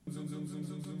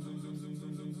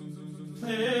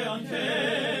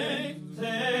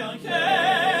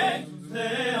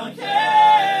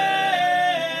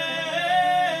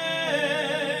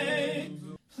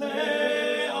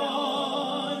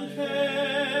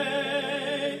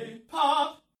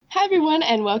Hi everyone,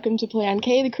 and welcome to Play on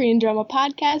K, the Korean drama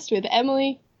podcast with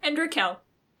Emily and Raquel.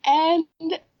 And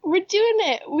we're doing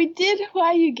it. We did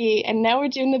Hwayugi, and now we're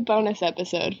doing the bonus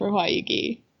episode for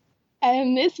Hwayugi.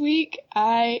 And this week,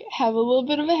 I have a little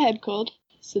bit of a head cold,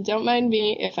 so don't mind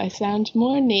me if I sound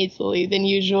more nasally than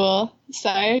usual.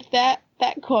 Sorry if that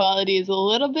quality is a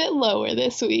little bit lower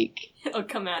this week. It'll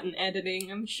come out in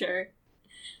editing, I'm sure.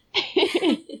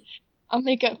 I'll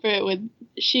make up for it with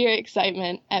sheer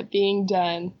excitement at being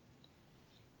done.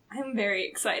 I'm very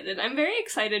excited. I'm very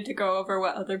excited to go over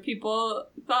what other people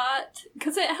thought,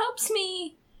 because it helps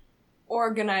me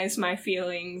organize my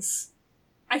feelings.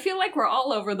 I feel like we're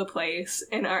all over the place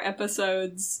in our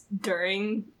episodes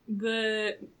during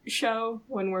the show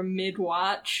when we're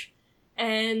mid-watch,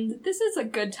 and this is a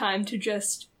good time to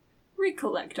just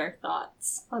recollect our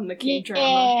thoughts on the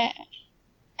K-drama.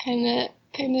 Yeah,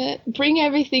 kind of bring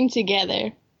everything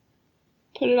together,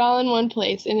 put it all in one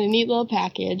place in a neat little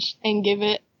package, and give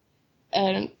it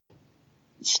a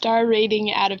star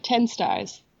rating out of 10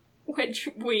 stars. Which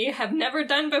we have never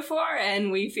done before,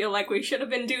 and we feel like we should have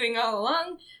been doing all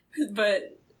along,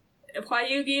 but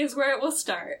Hwayugi is where it will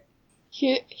start.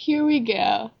 Here we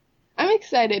go. I'm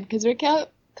excited because Raquel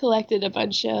collected a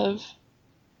bunch of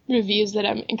reviews that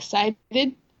I'm excited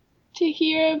to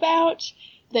hear about.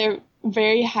 They're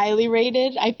very highly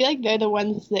rated. I feel like they're the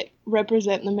ones that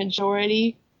represent the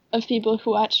majority of people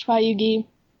who watched Hwayugi,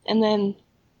 and then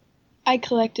I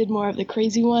collected more of the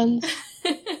crazy ones.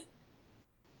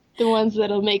 The ones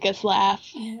that'll make us laugh.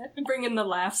 Yeah, bringing the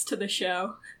laughs to the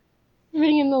show.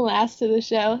 Bringing the laughs to the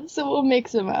show, so we'll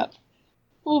mix them up.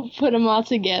 We'll put them all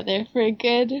together for a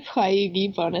good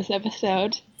Hwayugi bonus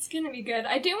episode. It's gonna be good.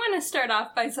 I do want to start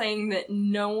off by saying that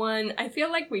I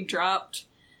feel like we dropped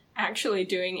actually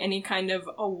doing any kind of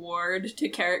award to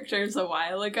characters a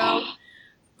while ago.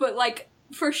 But,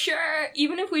 for sure,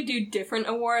 even if we do different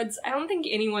awards, I don't think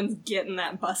anyone's getting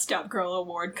that Bus Stop Girl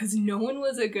award, because no one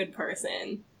was a good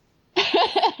person.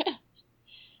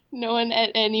 No one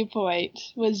at any point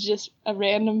was just a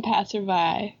random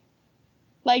passerby.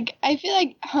 I feel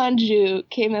like Hanju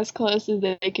came as close as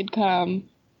they could come.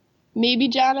 Maybe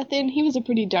Jonathan, he was a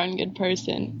pretty darn good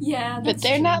person. Yeah, but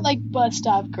they're true. Not Bus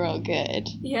Stop Girl good.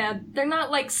 Yeah, they're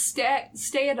not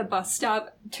stay at a bus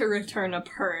stop to return a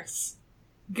purse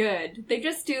good. They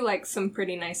just do, some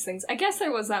pretty nice things. I guess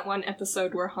there was that one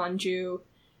episode where Hanju,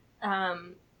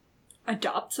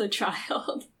 adopts a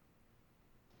child.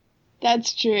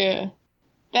 That's true.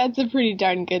 That's a pretty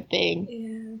darn good thing.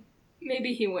 Yeah.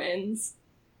 Maybe he wins.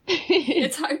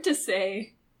 It's hard to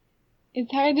say.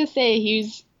 It's hard to say.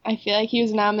 I feel like he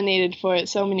was nominated for it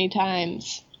so many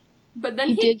times. But then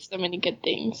he did so many good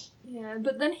things. Yeah,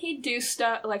 but then he'd do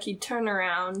stuff, he'd turn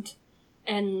around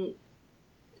and,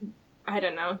 I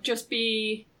don't know, just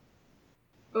be,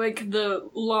 the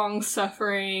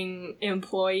long-suffering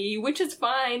employee, which is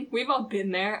fine. We've all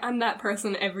been there. I'm that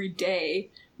person every day.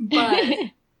 But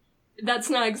that's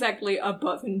not exactly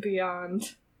above and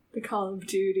beyond the Call of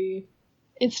Duty.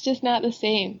 It's just not the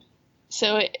same.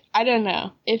 So, I don't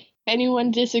know. If anyone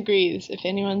disagrees, if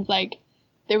anyone's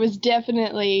there was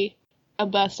definitely a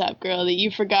Bus Stop Girl that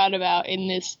you forgot about in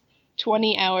this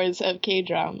 20 hours of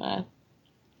K-drama,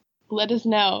 let us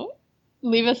know.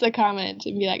 Leave us a comment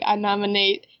and be I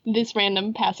nominate this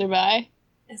random passerby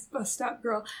as Bus Stop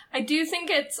Girl. I do think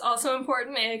it's also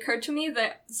important, it occurred to me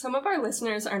that some of our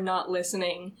listeners are not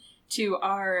listening to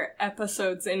our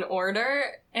episodes in order,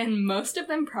 and most of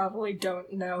them probably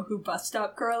don't know who Bus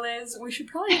Stop Girl is. We should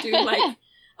probably do,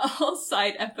 a whole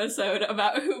side episode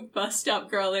about who Bus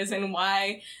Stop Girl is and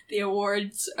why the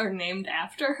awards are named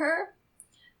after her.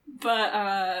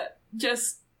 But,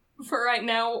 just for right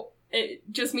now, it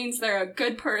just means they're a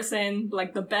good person,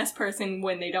 the best person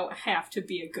when they don't have to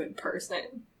be a good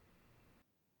person.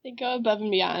 They go above and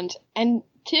beyond. And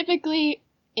typically,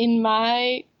 in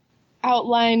my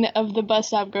outline of the Bus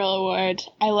Stop Girl Award,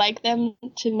 I like them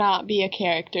to not be a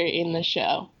character in the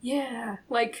show. Yeah,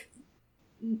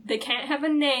 they can't have a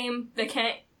name, they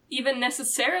can't even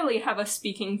necessarily have a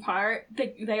speaking part.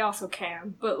 They also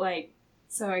can, but,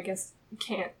 so I guess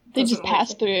can't. They just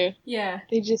pass through. Yeah.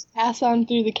 They just pass on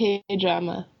through the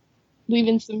K-drama,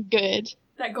 leaving some good.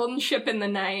 That golden ship in the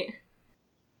night.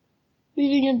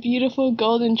 Leaving a beautiful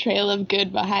golden trail of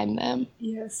good behind them.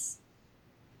 Yes.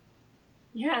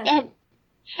 Yeah.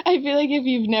 I feel like if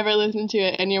you've never listened to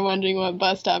it and you're wondering what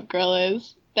Bus Stop Girl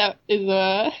is, that is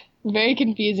a very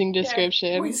confusing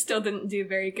description. Yeah, we still didn't do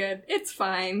very good. It's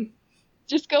fine.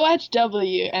 Just go watch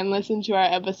W and listen to our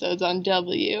episodes on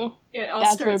W.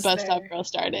 That's where Bus Stop Girl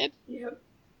started. Yep.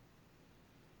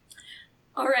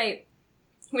 Alright.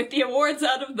 With the awards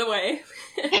out of the way.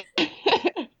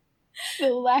 The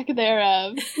lack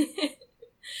thereof.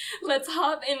 Let's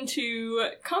hop into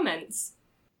comments.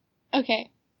 Okay.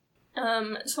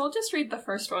 So I'll just read the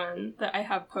first one that I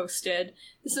have posted.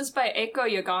 This is by Eiko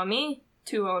Yagami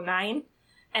 209,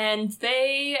 and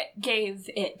they gave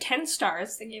it 10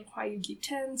 stars. They gave Hwayugi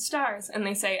 10 stars, and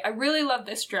they say, I really love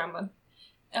this drama.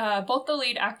 Both the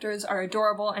lead actors are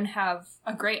adorable and have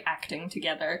a great acting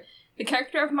together. The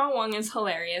character of Ma Wong is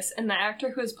hilarious, and the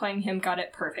actor who is playing him got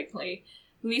it perfectly.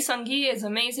 Lee Sung-gi is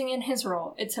amazing in his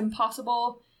role. It's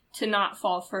impossible to not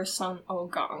fall for Sun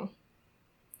Oh-gong.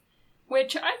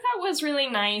 Which I thought was really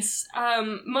nice.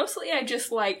 Mostly I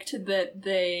just liked that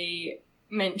they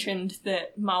mentioned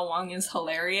that Ma Wong is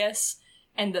hilarious,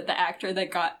 and that the actor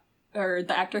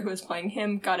who was playing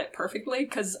him got it perfectly,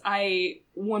 because I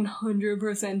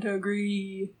 100%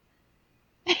 agree.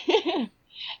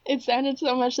 It sounded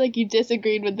so much like you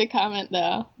disagreed with the comment,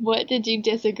 though. What did you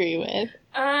disagree with?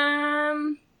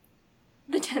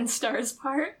 The 10 stars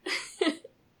part.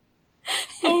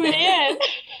 Oh, man!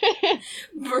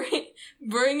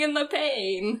 Bring in the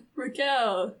pain,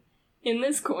 Raquel, in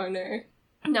this corner.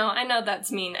 No, I know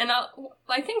that's mean, and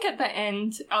I think at the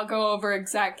end I'll go over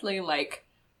exactly, like,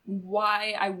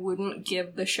 why I wouldn't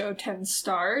give the show 10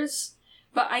 stars,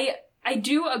 but I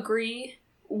do agree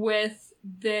with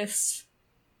this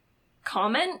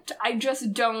comment. I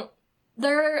just don't.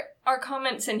 There are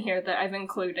comments in here that I've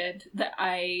included that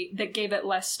gave it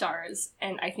less stars,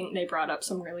 and I think they brought up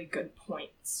some really good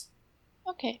points.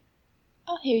 Okay.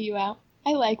 I'll hear you out.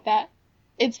 I like that.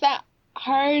 It's that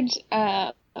hard,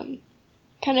 kind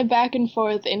of back and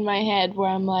forth in my head where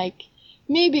I'm like,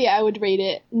 maybe I would rate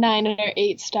it 9 or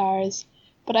 8 stars,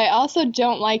 but I also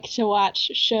don't like to watch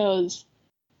shows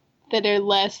that are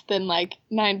less than, like,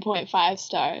 9.5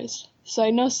 stars. So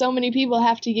I know so many people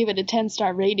have to give it a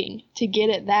 10-star rating to get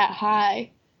it that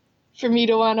high for me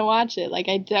to want to watch it. Like,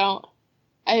 I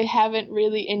haven't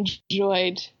really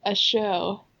enjoyed a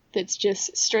show that's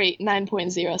just straight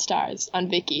 9.0 stars on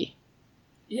Viki.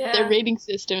 Yeah. Their rating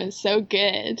system is so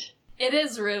good. It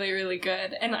is really, really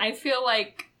good, and I feel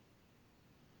like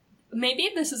maybe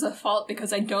this is a fault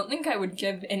because I don't think I would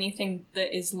give anything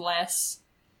that is less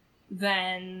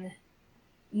than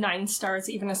 9 stars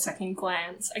even a second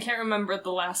glance. I can't remember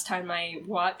the last time I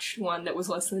watched one that was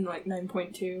less than, like,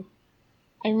 9.2.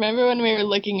 I remember when we were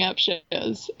looking up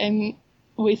shows, and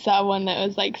we saw one that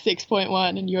was, like,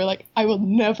 6.1, and you were like, I will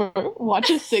never watch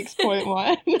a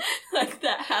 6.1. Like,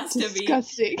 that has to be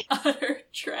disgusting. Utter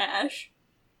trash.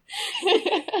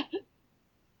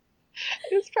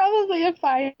 It's probably a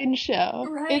fine show.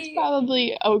 Right. It's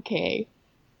probably okay.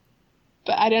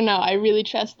 But I don't know, I really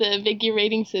trust the Viki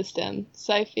rating system,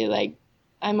 so I feel like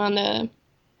I'm on the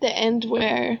end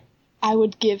where I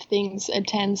would give things a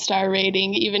 10-star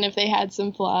rating, even if they had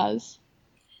some flaws.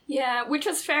 Yeah, which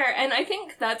is fair, and I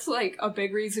think that's, like, a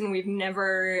big reason we've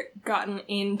never gotten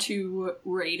into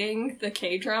rating the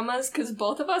K-dramas, because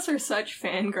both of us are such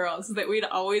fangirls that we'd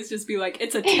always just be like,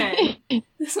 it's a 10.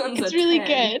 This one's it's a 10. really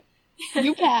good.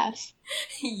 You pass.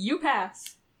 You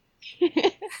pass.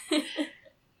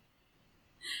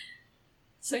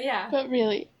 So yeah. But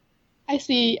really, I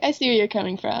see where you're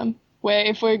coming from. Where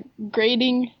if we're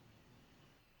grading,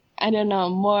 I don't know,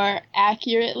 more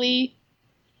accurately,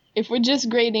 if we're just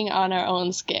grading on our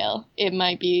own scale, it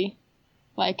might be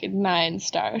like a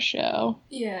 9-star show.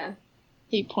 Yeah.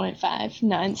 8.5,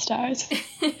 9 stars.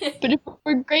 But if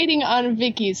we're grading on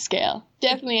Viki's scale,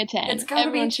 definitely a 10. It's gotta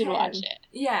Everyone be should 10. watch it.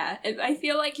 Yeah, I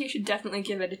feel like you should definitely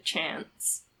give it a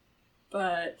chance.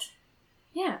 But,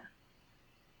 yeah.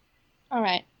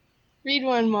 Alright. Read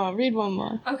one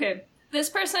more. Okay, this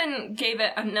person gave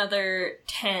it another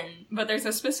 10, but there's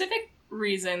a specific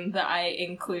reason that I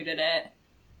included it.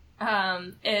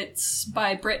 It's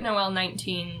by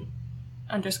BritNoel19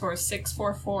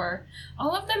 _644.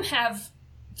 All of them have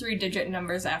 3-digit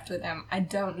numbers after them. I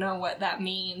don't know what that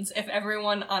means. If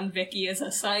everyone on Viki is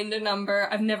assigned a number,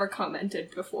 I've never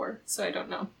commented before, so I don't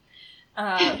know.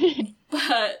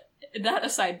 But that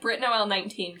aside,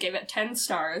 BritNoel19 gave it 10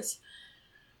 stars.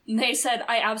 They said,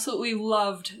 I absolutely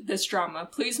loved this drama.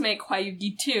 Please make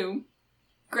Hwayugi 2.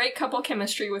 Great couple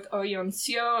chemistry with Oh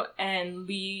Yeon-seo and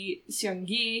Lee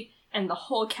Seung-gi and the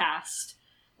whole cast.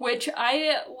 Which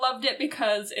I loved it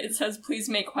because it says please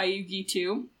make Hwayugi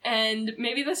 2. And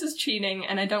maybe this is cheating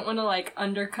and I don't want to like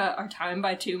undercut our time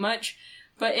by too much,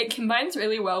 but it combines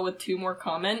really well with 2 more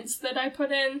comments that I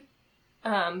put in.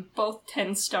 Both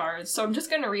 10 stars. So I'm just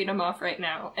going to read them off right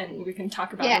now and we can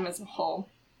talk about them as a whole.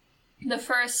 The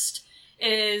first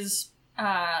is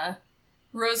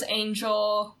Rose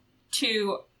Angel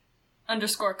 2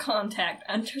 _contact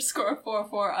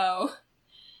 _440.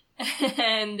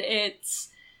 And it's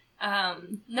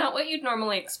Not what you'd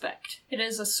normally expect. It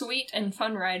is a sweet and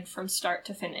fun ride from start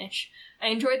to finish. I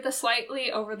enjoyed the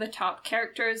slightly over-the-top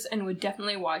characters and would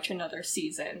definitely watch another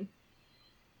season.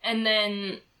 And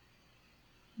then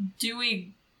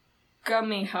Dewey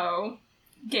Gumiho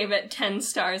gave it 10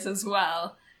 stars as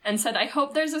well, and said, I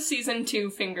hope there's a season 2,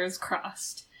 fingers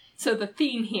crossed. So the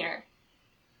theme here,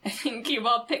 I think you've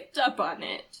all picked up on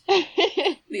it.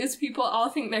 These people all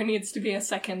think there needs to be a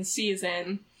second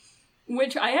season,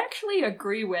 which I actually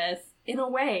agree with, in a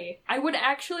way. I would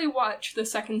actually watch the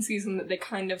second season that they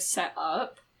kind of set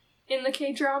up in the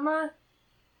K-drama.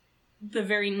 The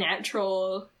very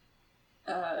natural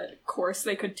course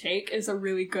they could take is a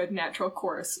really good natural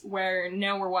course, where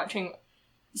now we're watching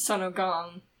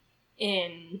Sonogong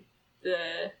in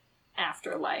the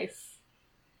afterlife.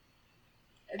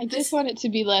 I just want it to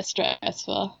be less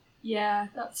stressful. Yeah,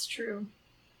 that's true.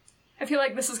 I feel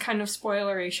like this is kind of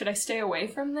spoilery. Should I stay away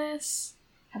from this?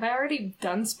 Have I already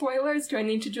done spoilers? Do I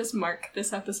need to just mark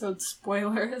this episode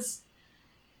spoilers?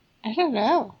 I don't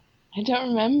know. I don't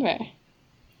remember.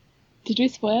 Did we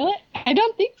spoil it? I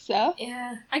don't think so.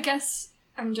 Yeah, I guess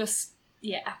I'm just...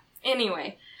 yeah.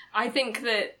 Anyway, I think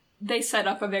that they set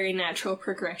up a very natural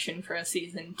progression for a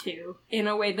season 2, in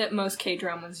a way that most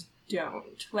K-dramas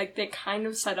don't. Like, they kind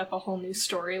of set up a whole new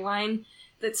storyline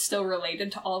that's still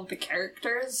related to all of the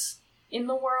characters in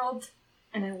the world,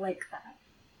 and I like that.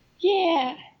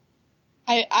 Yeah.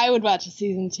 I would watch a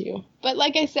season 2. But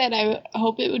like I said, I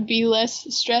hope it would be less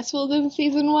stressful than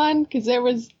season 1, because there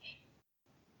was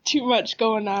too much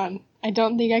going on. I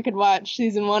don't think I could watch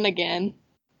season 1 again.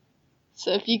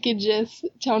 So if you could just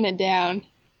tone it down.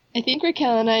 I think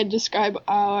Raquel and I describe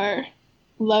our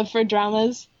love for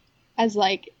dramas as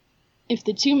like, if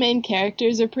the 2 main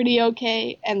characters are pretty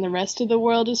okay and the rest of the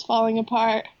world is falling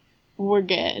apart, we're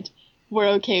good. We're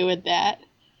okay with that.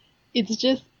 It's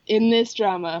just, in this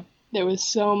drama, there was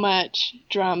so much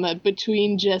drama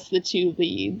between just the 2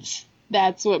 leads.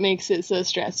 That's what makes it so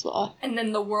stressful. And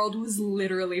then the world was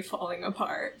literally falling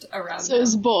apart around them. So it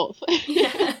was both.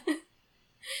 Yeah.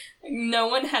 No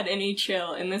one had any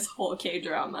chill in this whole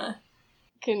K-drama.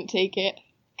 Couldn't take it.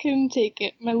 Couldn't take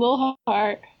it. My little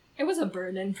heart. It was a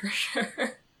burden for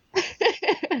sure.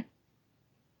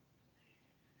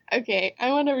 Okay, I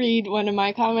want to read one of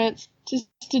my comments just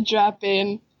to drop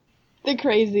in the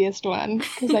craziest one,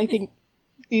 because I think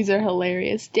these are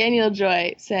hilarious. Daniel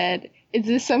Joy said, "Is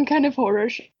this some kind of horror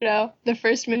show? The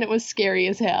first minute was scary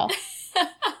as hell."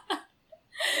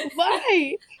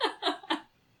 Why?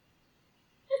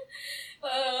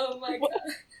 Oh my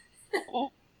god.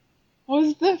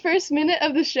 Was the first minute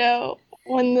of the show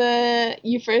when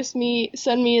you first meet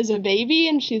Sunmi as a baby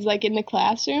and she's like in the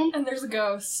classroom? And there's a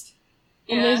ghost.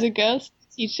 Yeah. And there's a ghost.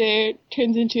 The teacher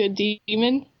turns into a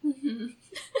demon. Mm-hmm.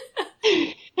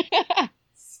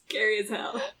 Scary as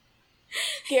hell.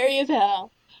 Scary as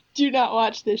hell. Do not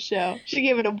watch this show. She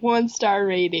gave it a 1-star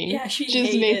rating. Yeah, she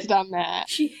just based on that.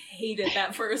 She hated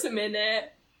that first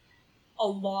minute a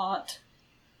lot.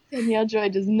 Danielle Joy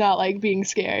does not like being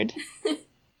scared.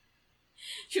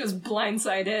 She was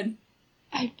blindsided.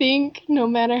 I think no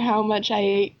matter how much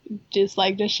I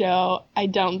dislike the show, I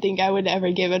don't think I would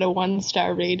ever give it a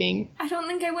 1-star rating. I don't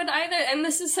think I would either, and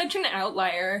this is such an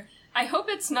outlier. I hope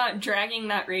it's not dragging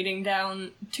that rating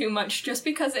down too much, just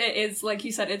because it is, like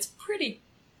you said, it's pretty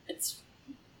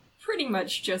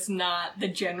much just not the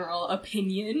general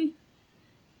opinion.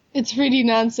 It's pretty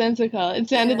nonsensical. It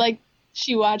sounded like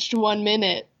she watched 1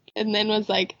 minute and then was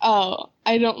like, oh,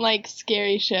 I don't like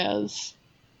scary shows.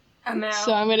 I'm out.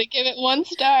 So I'm gonna give it 1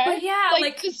 star. But yeah,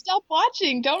 like just stop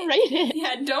watching. Don't rate it.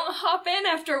 Yeah, don't hop in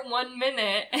after 1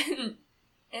 minute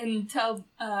and tell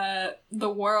the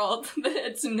world that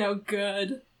it's no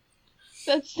good.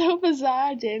 That's so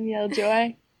bizarre, Danielle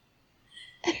Joy.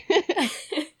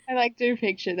 I liked her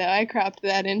picture though. I cropped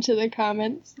that into the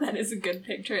comments. That is a good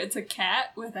picture. It's a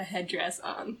cat with a headdress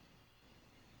on.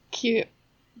 Cute.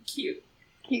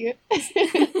 Cute.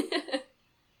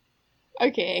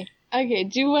 Okay,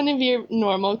 do one of your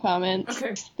normal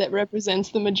comments that represents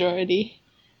the majority.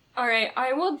 Alright,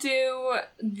 I will do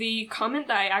the comment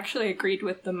that I actually agreed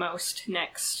with the most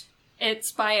next.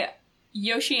 It's by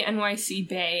Yoshi NYC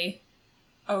Bay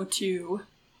 02.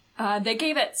 They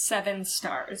gave it 7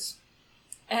 stars.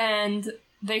 And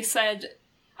they said,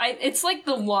 it's like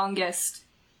the longest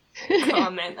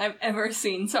comment I've ever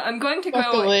seen. So I'm going to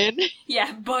Buckle in.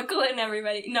 Yeah, buckle in,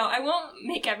 everybody. No, I won't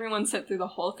make everyone sit through the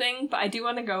whole thing, but I do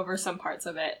want to go over some parts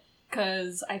of it,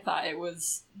 because I thought it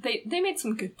was... They made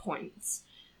some good points.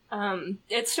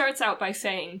 It starts out by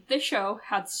saying, "This show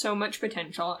had so much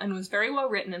potential and was very well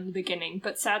written in the beginning,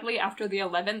 but sadly after the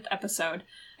 11th episode,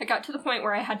 I got to the point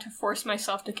where I had to force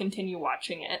myself to continue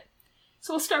watching it."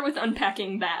 So we'll start with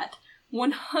unpacking that.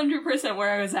 100% where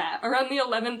I was at. Around the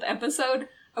 11th episode,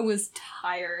 I was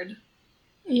tired.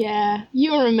 Yeah,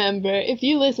 you remember. If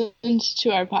you listened to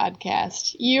our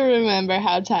podcast, you remember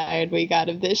how tired we got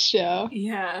of this show.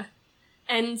 Yeah.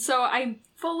 And so I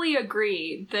fully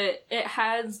agree that it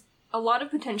has a lot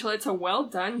of potential. It's a well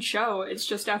done show. It's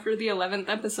just after the 11th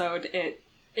episode,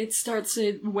 it starts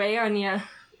to weigh on you.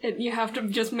 You have to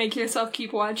just make yourself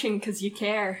keep watching because you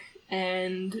care.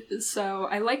 And so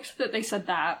I liked that they said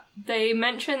that. They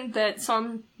mentioned that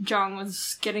Song Jong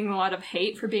was getting a lot of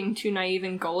hate for being too naive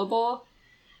and gullible,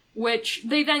 which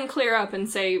they then clear up and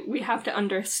say we have to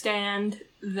understand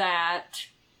that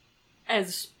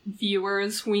as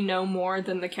viewers we know more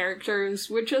than the characters,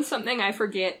 which is something I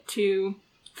forget too.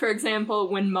 For example,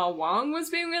 when Ma Wong was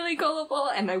being really gullible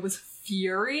and I was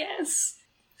furious.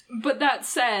 But that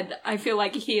said, I feel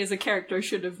like he as a character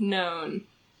should have known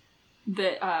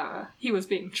that he was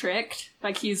being tricked.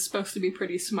 Like, he's supposed to be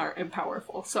pretty smart and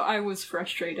powerful, so I was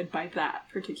frustrated by that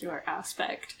particular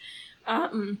aspect.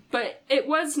 But it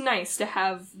was nice to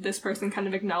have this person kind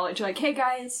of acknowledge, like, hey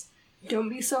guys, don't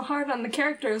be so hard on the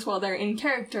characters while they're in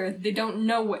character. They don't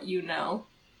know what you know.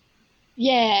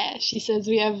 Yeah, she says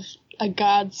we have a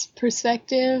God's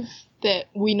perspective, that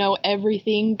we know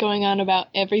everything going on about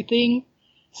everything.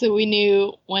 So we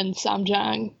knew when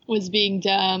Samjang was being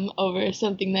dumb over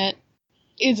something that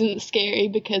isn't scary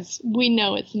because we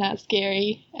know it's not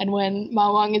scary. And when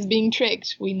Ma Wong is being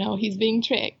tricked, we know he's being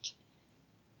tricked.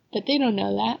 But they don't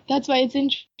know that. That's why it's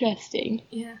interesting.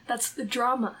 Yeah, that's the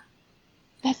drama.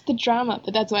 That's the drama,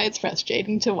 but that's why it's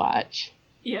frustrating to watch.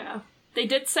 Yeah. They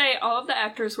did say all of the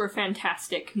actors were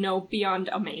fantastic, no, beyond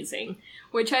amazing,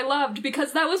 which I loved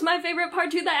because that was my favorite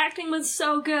part too. The acting was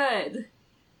so good.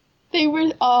 They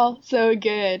were all so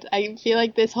good. I feel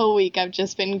like this whole week I've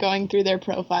just been going through their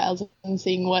profiles and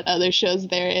seeing what other shows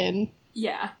they're in.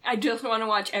 Yeah, I just want to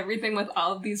watch everything with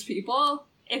all of these people.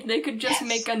 If they could just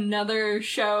make another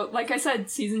show, like I said,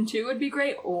 season 2 would be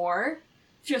great, or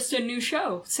just a new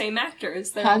show, same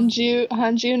actors.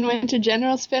 Hanjun Winter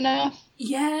General spinoff?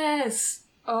 Yes!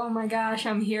 Oh my gosh,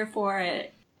 I'm here for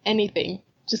it. Anything.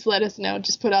 Just let us know.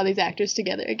 Just put all these actors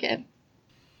together again.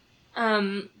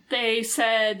 They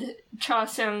said Cha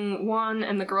Seung-won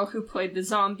and the girl who played the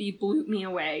zombie blew me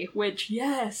away, which,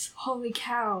 yes, holy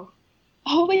cow.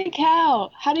 Holy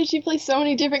cow! How did she play so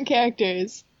many different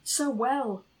characters? So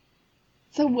well.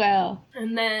 So well.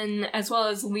 And then, as well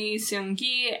as Lee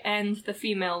Seung-gi and the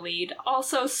female lead,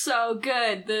 also so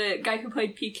good. The guy who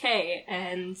played PK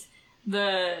and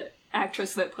the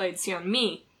actress that played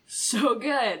Seon-mi. So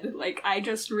good. Like, I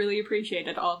just really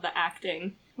appreciated all of the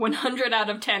acting. 100 out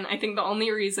of 10. I think the only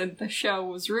reason the show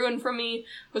was ruined for me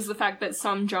was the fact that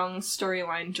Samjong's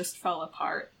storyline just fell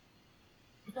apart.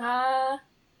 I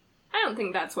don't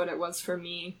think that's what it was for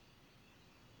me.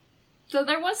 So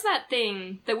there was that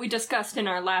thing that we discussed in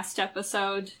our last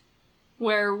episode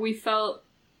where we felt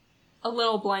a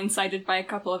little blindsided by a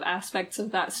couple of aspects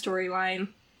of that storyline.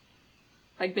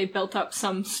 Like, they built up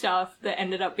some stuff that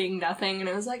ended up being nothing, and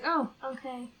it was like, oh,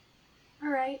 okay.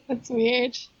 Alright. That's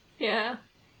weird. Yeah.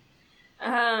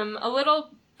 A little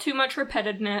too much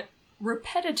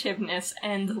repetitiveness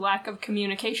and lack of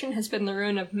communication has been the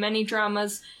ruin of many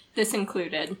dramas, this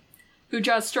included.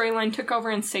 Buja's storyline took over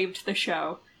and saved the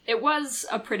show. It was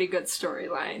a pretty good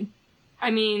storyline.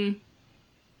 I mean,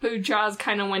 Buja's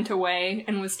kind of went away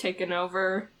and was taken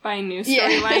over by a new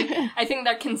storyline. Yeah. I think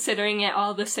they're considering it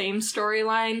all the same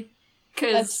storyline,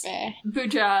 because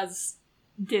Buja's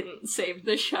didn't save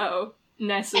the show,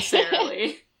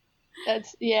 necessarily.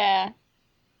 Yeah.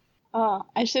 Oh,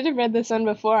 I should have read this one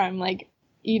before. I'm, like,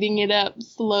 eating it up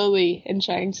slowly and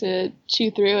trying to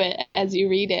chew through it as you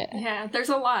read it. Yeah, there's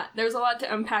a lot. There's a lot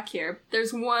to unpack here.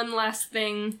 There's one last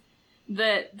thing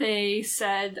that they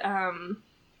said,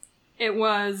 it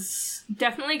was,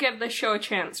 definitely give the show a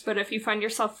chance, but if you find you're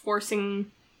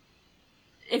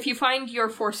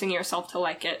forcing yourself to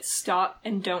like it, stop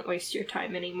and don't waste your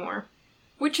time anymore.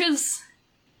 Which is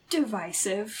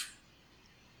divisive.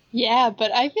 Yeah,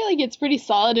 but I feel like it's pretty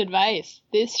solid advice.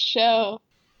 This show,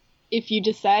 if you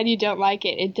decide you don't like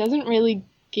it, it doesn't really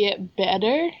get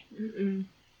better. Mm-mm.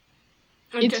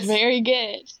 It's very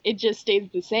good. It just stays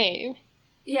the same.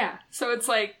 Yeah, so it's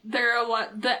like,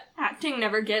 the acting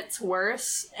never gets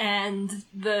worse, and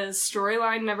the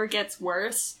storyline never gets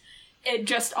worse. It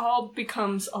just all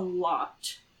becomes a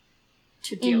lot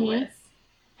to deal with.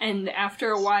 And after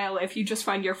a while, if you just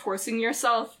find you're forcing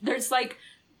yourself, there's like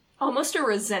almost a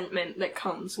resentment that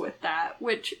comes with that,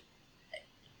 which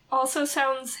also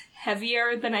sounds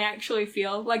heavier than I actually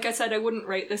feel. Like I said, I wouldn't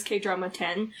rate this K-drama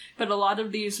 10, but a lot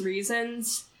of these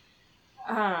reasons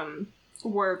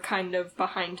were kind of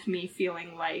behind me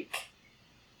feeling like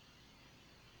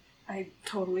I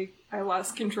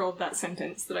lost control of that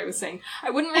sentence that I was saying. I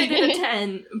wouldn't rate it a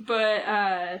 10, but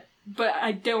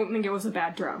I don't think it was a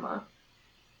bad drama.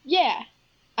 Yeah.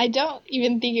 I don't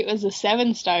even think it was a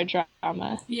 7-star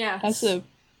drama. Yeah. That's a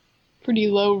pretty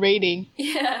low rating.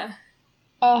 Yeah.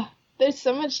 There's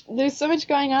so much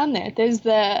going on there.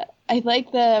 I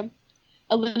like a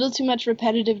little too much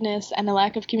repetitiveness and a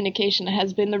lack of communication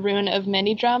has been the ruin of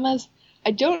many dramas.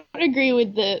 I don't agree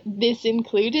with this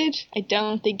included. I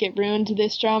don't think it ruined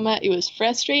this drama. It was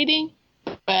frustrating,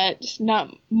 but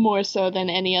not more so than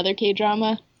any other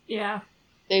K-drama. Yeah.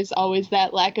 There's always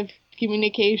that lack of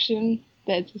communication.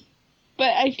 But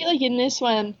I feel like in this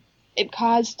one, it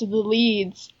caused the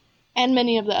leads and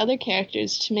many of the other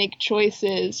characters to make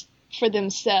choices for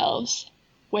themselves,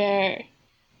 where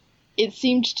it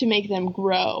seemed to make them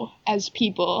grow as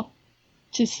people,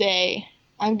 to say,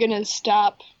 I'm gonna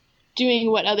stop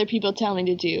doing what other people tell me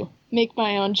to do, make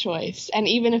my own choice, and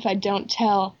even if I don't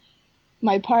tell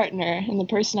my partner and the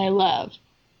person I love,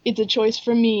 it's a choice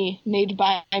for me, made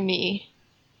by me,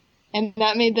 and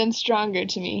that made them stronger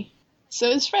to me. So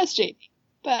it's frustrating,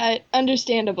 but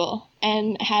understandable,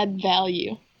 and had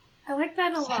value. I like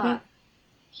that a lot.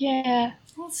 Yeah.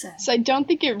 Well said. So I don't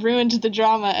think it ruined the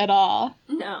drama at all.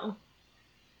 No.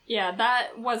 Yeah,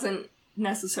 that wasn't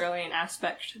necessarily an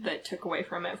aspect that took away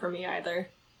from it for me either.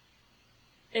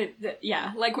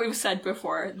 Yeah, like we've said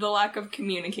before, the lack of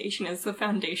communication is the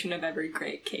foundation of every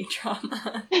great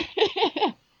K-drama.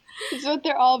 It's what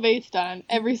they're all based on.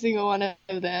 Every single one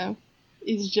of them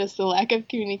is just the lack of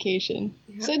communication.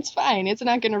 Yep. So it's fine. It's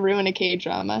not going to ruin a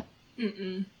K-drama.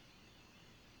 Mm-mm.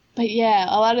 But yeah,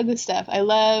 a lot of the stuff. I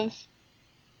love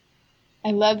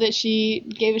that she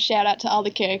gave a shout out to all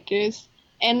the characters.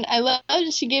 And I love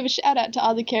that she gave a shout out to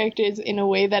all the characters in a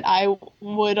way that I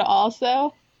would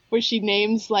also, where she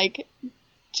names like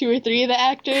 2 or 3 of the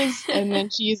actors, and then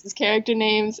she uses character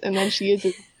names, and then she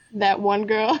uses that one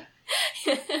girl.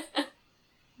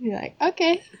 You're like,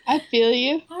 okay, I feel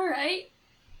you. All right.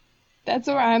 That's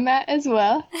where I'm at as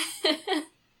well.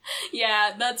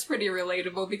 Yeah, that's pretty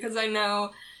relatable, because I know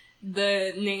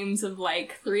the names of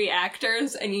like 3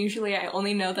 actors, and usually I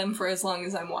only know them for as long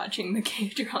as I'm watching the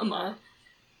K-drama.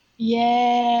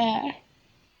 Yeah.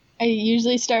 I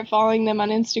usually start following them on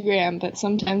Instagram, but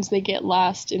sometimes they get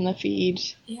lost in the feed.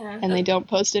 Yeah. And they don't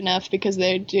post enough because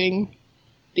they're doing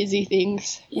busy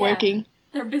things, working.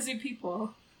 They're busy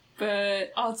people.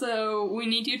 But also, we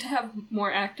need you to have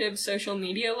more active social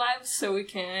media lives so we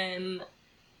can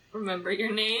remember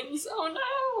your names. Oh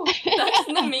no! That's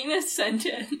the meanest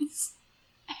sentence.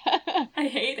 I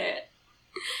hate it.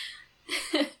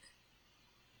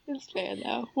 It's fair,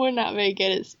 though. We're not very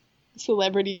good at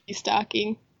celebrity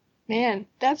stalking. Man,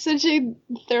 that's such a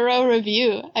thorough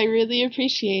review. I really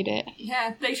appreciate it.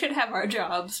 Yeah, they should have our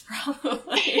jobs,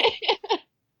 probably.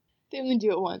 They only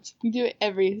do it once. We do it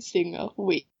every single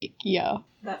week, yo.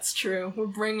 That's true. We're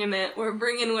bringing it. We're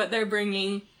bringing what they're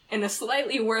bringing in a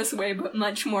slightly worse way, but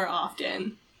much more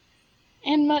often.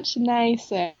 And much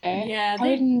nicer. Yeah, I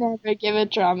would never give a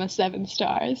drama 7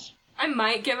 stars. I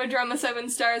might give a drama 7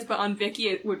 stars, but on Viki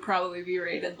it would probably be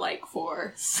rated like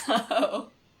 4, so...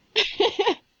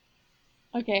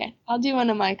 Okay, I'll do one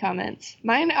of my comments.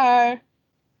 Mine are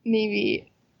maybe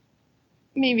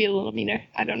a little meaner.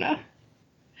 I don't know.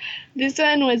 This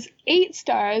one was 8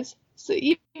 stars, so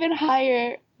even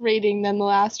higher rating than the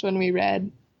last one we read.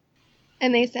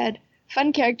 And they said,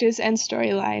 fun characters and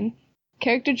storyline.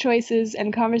 Character choices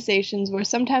and conversations were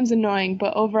sometimes annoying,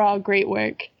 but overall great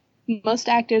work. Most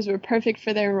actors were perfect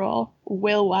for their role.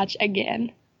 Will watch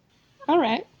again.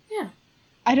 Alright. Yeah.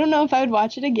 I don't know if I would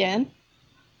watch it again.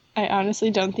 I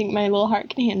honestly don't think my little heart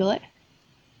can handle it.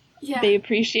 Yeah. They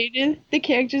appreciated the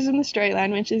characters in the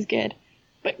storyline, which is good.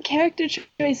 But character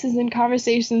choices and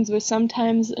conversations were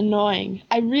sometimes annoying.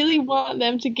 I really want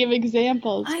them to give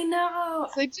examples. I know.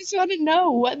 So I just want to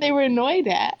know what they were annoyed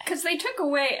at. Because they took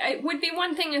away... It would be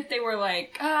one thing if they were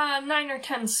like, 9 or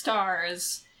 10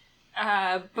 stars,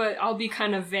 but I'll be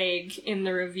kind of vague in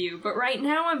the review. But right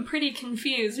now I'm pretty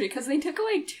confused because they took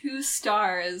away 2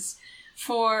 stars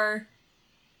for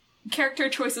character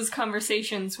choices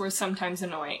conversations were sometimes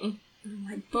annoying. I'm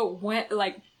like, but when,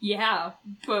 like, yeah,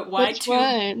 but why Which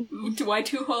one? Why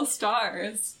 2 whole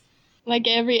stars? Like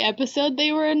every episode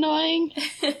they were annoying?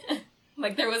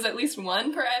 Like there was at least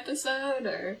 1 per episode,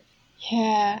 or?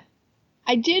 Yeah.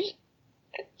 I did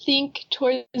think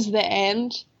towards the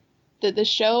end that the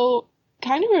show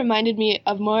kind of reminded me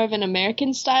of more of an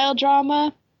American-style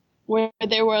drama, where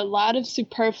there were a lot of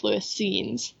superfluous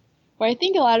scenes, where I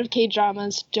think a lot of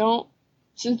K-dramas don't,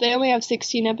 since they only have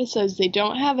 16 episodes, they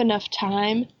don't have enough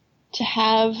time to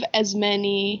have as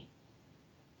many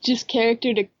just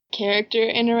character-to-character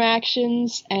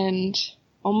interactions and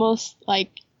almost, like,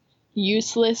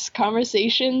 useless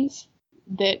conversations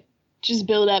that just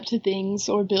build up to things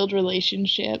or build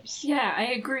relationships. Yeah, I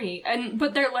agree.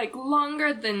 But they're, like,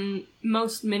 longer than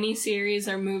most miniseries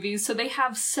or movies, so they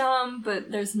have some,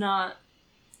 but there's not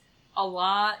a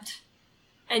lot.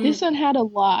 And this one had a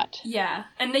lot. Yeah,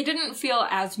 and they didn't feel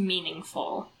as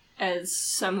meaningful as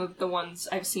some of the ones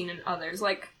I've seen in others.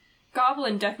 Like,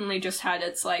 Goblin definitely just had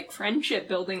its, like,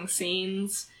 friendship-building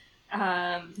scenes.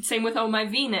 Same with Oh My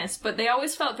Venus, but they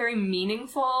always felt very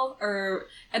meaningful, or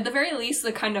at the very least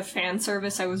the kind of fan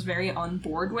service I was very on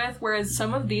board with, whereas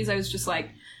some of these I was just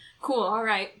like, cool,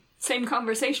 alright, same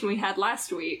conversation we had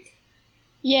last week.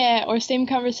 Yeah, or same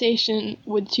conversation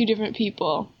with two different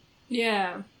people.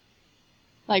 Yeah.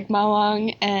 Like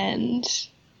Mawang and...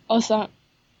 I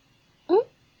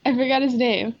forgot his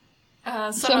name.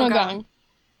 Sonogang.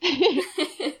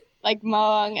 Like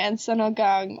Mawang and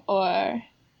Sonogang, or...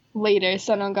 later,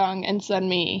 Sonogang and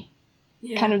Sunmi,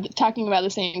 kind of talking about the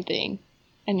same thing.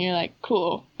 And you're like,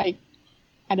 cool. I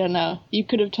don't know. You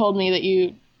could have told me that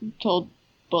you told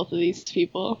both of these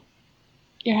people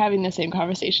you're having the same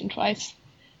conversation twice.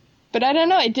 But I don't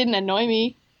know, it didn't annoy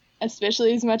me,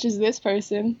 especially as much as this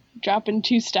person, dropping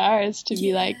 2 stars to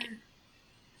be like,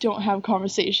 don't have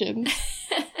conversations.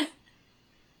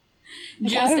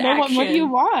 Just I don't know, action. what do you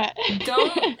want?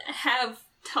 Don't have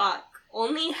talk.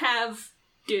 Only have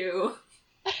do.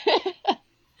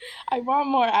 I want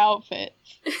more outfits.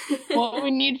 What we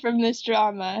need from this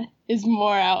drama is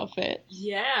more outfits.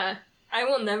 Yeah, I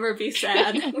will never be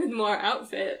sad with more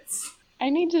outfits.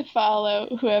 I need to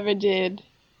follow whoever did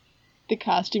the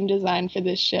costume design for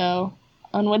this show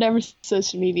on whatever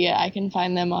social media I can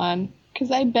find them on,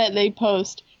 because I bet they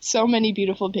post so many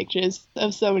beautiful pictures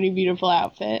of so many beautiful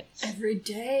outfits. Every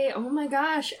day. Oh my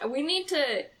gosh. We need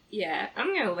to... Yeah,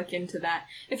 I'm gonna look into that.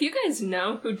 If you guys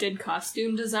know who did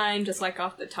costume design, just like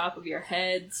off the top of your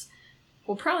heads,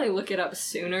 we'll probably look it up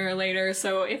sooner or later,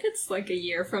 so if it's like a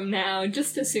year from now,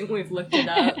 just assume we've looked it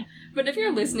up. But if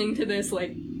you're listening to this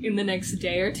like in the next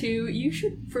day or two, you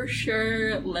should for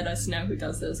sure let us know who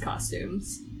does those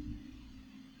costumes.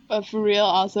 But for real,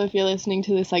 also, if you're listening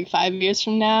to this like 5 years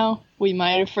from now, we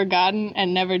might have forgotten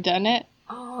and never done it.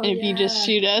 Oh, and if you just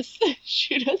shoot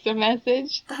us a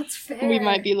message, that's fair. We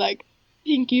might be like,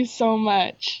 thank you so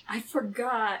much. I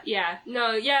forgot. Yeah.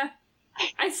 No, yeah.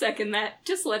 I second that.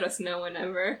 Just let us know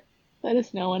whenever. Let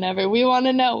us know whenever. We want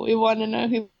to know. We want to know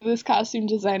who this costume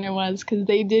designer was, because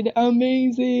they did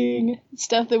amazing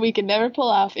stuff that we could never pull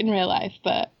off in real life,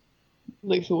 but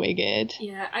looks way good.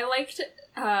 Yeah, I liked,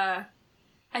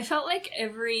 I felt like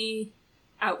every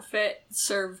outfit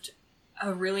served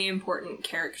a really important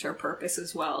character purpose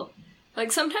as well.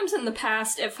 Like, sometimes in the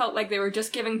past, it felt like they were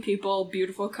just giving people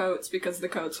beautiful coats because the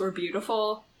coats were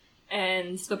beautiful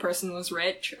and the person was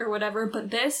rich or whatever,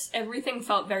 but this, everything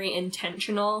felt very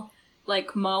intentional.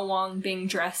 Like, Ma Wang being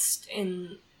dressed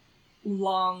in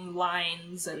long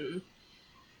lines and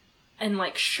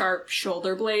like, sharp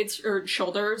shoulder blades, or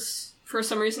shoulders. For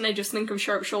some reason, I just think of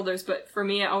sharp shoulders, but for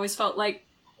me, it always felt like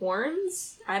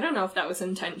horns? I don't know if that was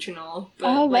intentional.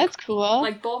 But that's cool.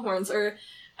 Like bull horns. Or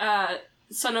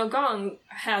Sonogang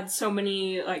had so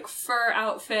many like fur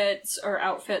outfits, or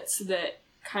outfits that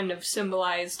kind of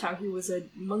symbolized how he was a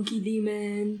monkey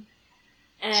demon.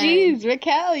 And... Jeez,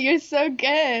 Raquel, you're so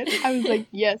good. I was like,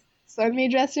 yes,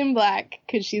 Sunmi dressed in black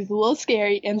because she's a little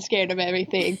scary and scared of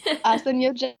everything.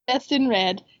 Asanya dressed in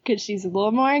red because she's a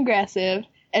little more aggressive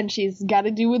and she's got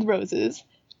to do with roses.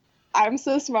 I'm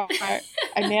so smart.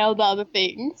 I nailed all the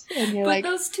things. And you're like,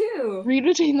 those two. Read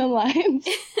between the lines.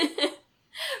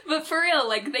 But for real,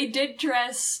 like, they did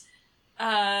dress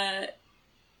Asanyo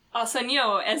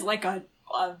as, like, a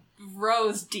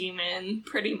rose demon,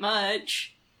 pretty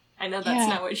much. I know that's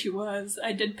not what she was.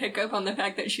 I did pick up on the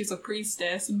fact that she's a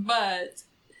priestess, but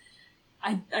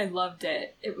I loved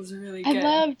it. It was really good. I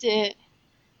loved it.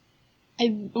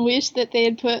 I wish that they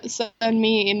had put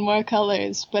Sunmi in more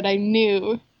colors, but I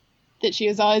knew that she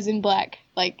was always in black,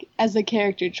 like, as a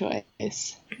character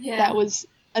choice. Yeah. That was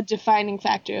a defining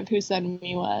factor of who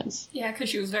Sunmi was. Yeah, because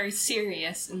she was very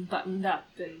serious and buttoned up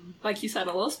and, like you said,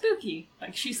 a little spooky.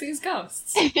 Like, she sees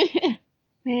ghosts.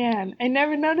 Man, I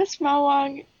never noticed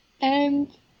Mawang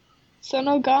and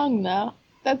Sonogang, though.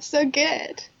 That's so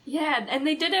good. Yeah, and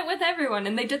they did it with everyone,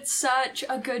 and they did such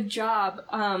a good job.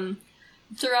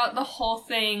 Throughout the whole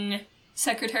thing,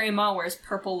 Secretary Ma wears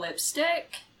purple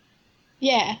lipstick.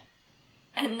 Yeah.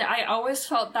 And I always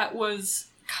felt that was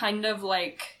kind of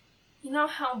like, you know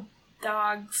how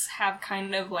dogs have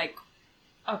kind of like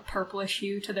a purplish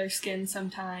hue to their skin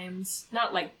sometimes?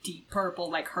 Not like deep purple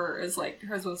like hers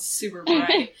was super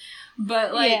bright.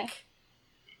 But like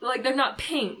they're not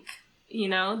pink, you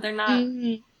know? They're not,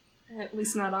 at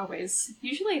least not always.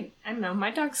 Usually, I don't know,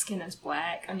 my dog's skin is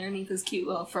black underneath his cute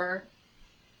little fur.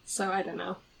 So I don't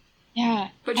know. Yeah,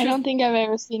 but I don't think I've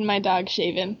ever seen my dog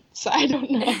shaven, so I don't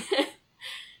know.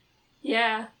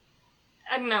 Yeah.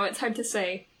 I don't know, it's hard to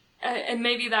say. And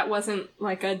maybe that wasn't,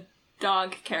 like, a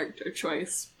dog character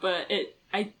choice, but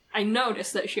I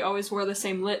noticed that she always wore the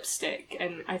same lipstick,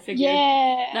 and I figured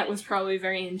that was probably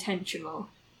very intentional.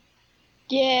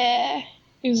 Yeah.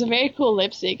 It was a very cool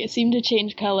lipstick. It seemed to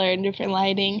change color in different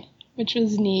lighting, which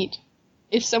was neat.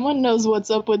 If someone knows what's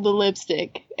up with the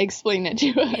lipstick, explain it to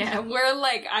us. Yeah,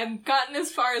 I've gotten as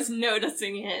far as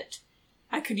noticing it.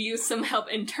 I could use some help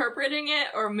interpreting it,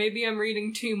 or maybe I'm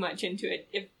reading too much into it.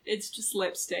 If it's just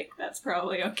lipstick, that's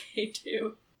probably okay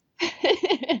too.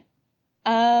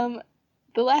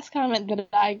 The last comment that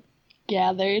I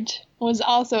gathered was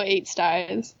also 8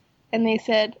 stars. And they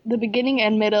said, the beginning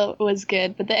and middle was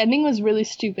good, but the ending was really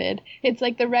stupid. It's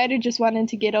like the writer just wanted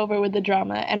to get over with the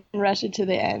drama and rush it to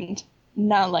the end.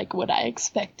 Not like what I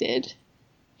expected.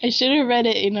 I should have read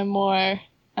it in a more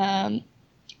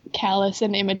callous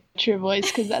and immature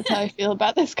voice, because that's how I feel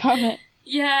about this comment.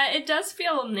 Yeah, it does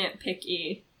feel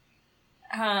nitpicky.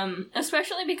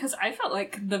 Especially because I felt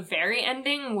like the very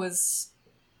ending was,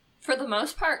 for the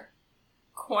most part,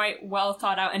 quite well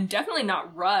thought out and definitely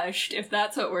not rushed, if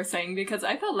that's what we're saying, because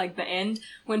I felt like the end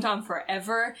went on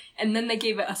forever, and then they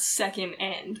gave it a second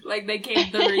end. Like, they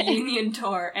gave the reunion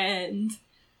tour end,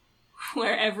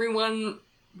 where everyone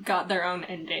got their own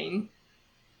ending.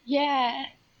 Yeah.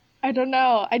 I don't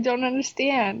know. I don't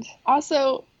understand.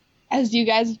 Also, as you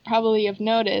guys probably have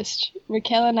noticed,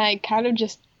 Raquel and I kind of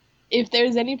just, if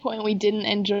there's any point we didn't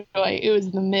enjoy, it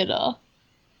was the middle.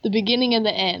 The beginning and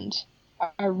the end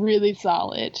are really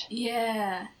solid.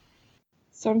 Yeah.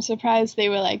 So I'm surprised they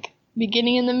were like,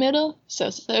 beginning and the middle, so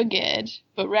good.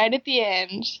 But right at the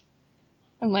end,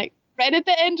 I'm like, right at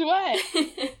the end what?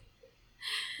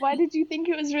 Why did you think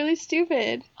it was really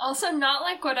stupid? Also, not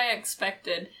like what I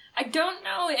expected. I don't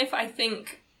know if I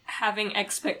think having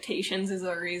expectations is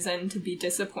a reason to be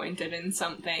disappointed in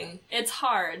something. It's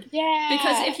hard. Yeah.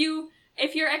 Because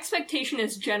if your expectation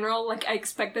is general, like, I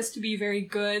expect this to be very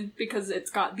good because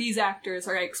it's got these actors,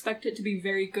 or I expect it to be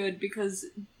very good because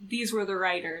these were the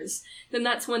writers, then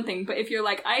that's one thing. But if you're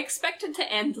like, I expect it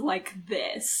to end like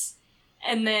this,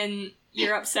 and then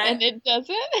you're upset, and it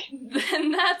doesn't,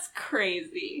 then that's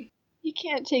crazy. You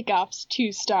can't take off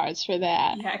 2 stars for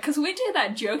that. Yeah, because we do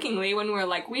that jokingly when we're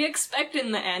like, we expect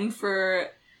in the end for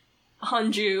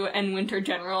Hanju and Winter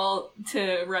General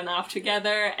to run off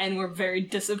together, and we're very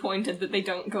disappointed that they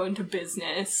don't go into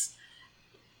business.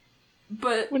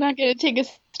 But we're not going to take a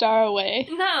star away.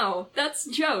 No, that's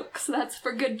jokes. That's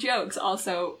for good jokes.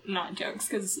 Also, not jokes,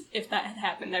 because if that had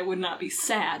happened, I would not be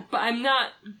sad. But I'm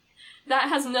not... That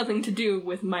has nothing to do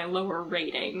with my lower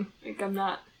rating. Like, I'm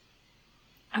not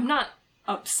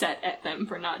upset at them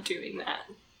for not doing that.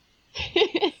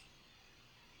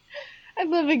 I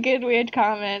love a good weird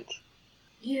comment.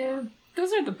 Yeah,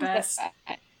 those are the best.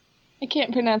 I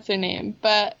can't pronounce their name,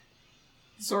 but...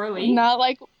 Sorley? Not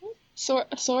like...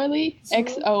 Sorley?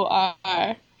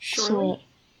 X-O-R. Shirley?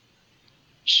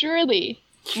 Shirley.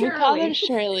 We call them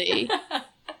Shirley.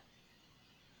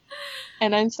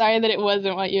 And I'm sorry that it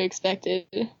wasn't what you expected.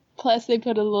 Plus, they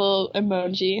put a little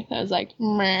emoji that was like,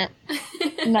 meh.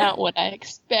 Not what I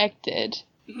expected.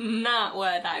 Not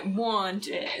what I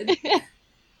wanted.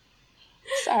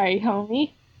 Sorry,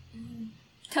 homie.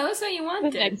 Tell us what you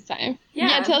wanted. The next time.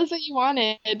 Yeah, tell us what you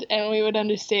wanted, and we would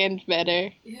understand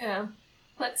better. Yeah.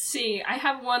 Let's see. I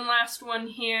have one last one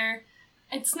here.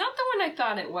 It's not the one I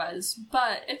thought it was,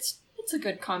 but it's a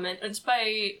good comment. It's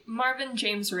by Marvin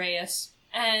James Reyes,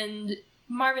 and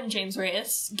Marvin James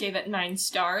Reyes gave it 9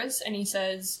 stars, and he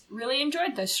says, really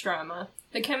enjoyed this drama.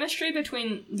 The chemistry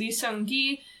between Lee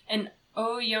Seung-gi and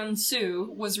Oh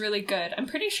Yeon-soo was really good. I'm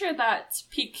pretty sure that's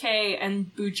PK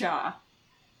and Buja.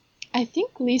 I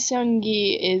think Lee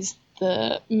Seung-gi is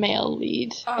the male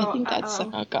lead. I think that's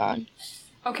Sung-gong.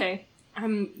 Okay,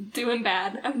 I'm doing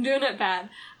bad. I'm doing it bad.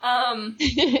 I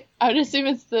would assume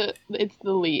it's the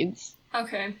leads.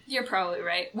 Okay, you're probably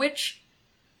right.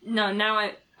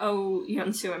 Oh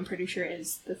Yeon-soo, I'm pretty sure,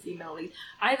 is the female lead.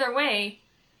 Either way,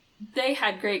 they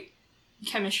had great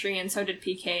chemistry, and so did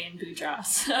PK and Buja,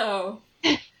 so...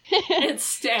 It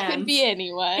stands. Could be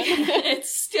anyone. It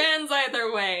stands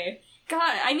either way.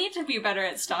 God, I need to be better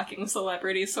at stalking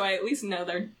celebrities so I at least know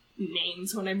their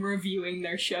names when I'm reviewing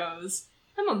their shows.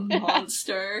 I'm a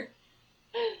monster.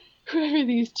 Whoever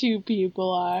these two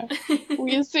people are.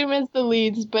 We assume it's the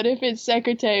leads, but if it's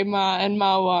Secretary Ma and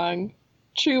Ma Wong,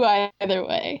 true either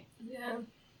way. Yeah.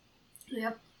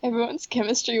 Yep. Everyone's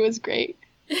chemistry was great.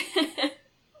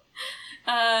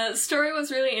 Story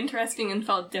was really interesting and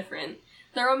felt different.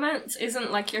 The romance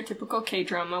isn't like your typical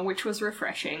K-drama, which was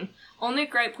refreshing. Only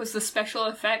gripe was the special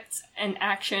effects and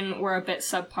action were a bit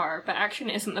subpar, but action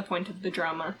isn't the point of the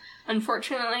drama.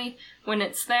 Unfortunately, when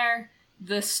it's there,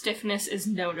 the stiffness is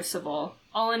noticeable.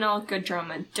 All in all, good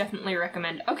drama. Definitely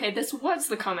recommend. Okay, this was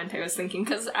the comment I was thinking,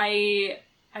 because I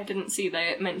didn't see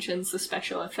that it mentions the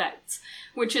special effects,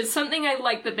 which is something I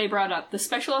like that they brought up, the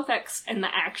special effects and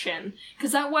the action,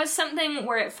 because that was something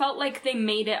where it felt like they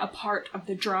made it a part of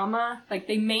the drama. Like,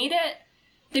 they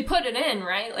put it in,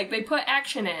 right? Like, they put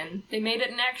action in, they made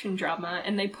it an action drama,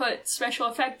 and they put special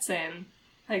effects in,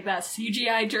 like that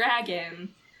CGI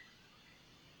dragon,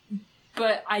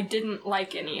 but I didn't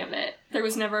like any of it. There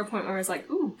was never a point where I was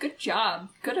like, ooh, good job,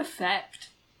 good effect.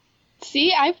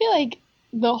 See, I feel like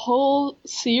the whole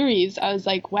series, I was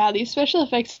like, wow, these special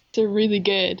effects are really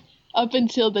good, up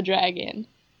until the dragon.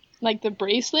 Like, the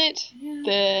bracelet,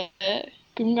 the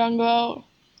Gumgongo,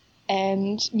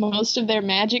 and most of their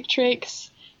magic tricks,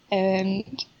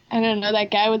 and, I don't know,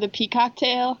 that guy with the peacock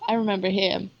tail, I remember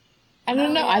him. I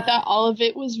don't know, I thought all of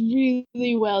it was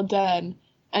really well done,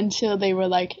 until they were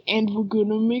like, and we're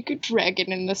gonna make a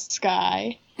dragon in the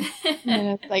sky.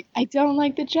 And it's like, I don't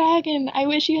like the dragon, I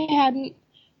wish you had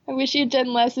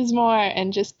done less is more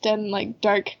and just done, like,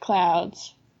 dark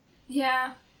clouds.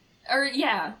 Yeah. Or,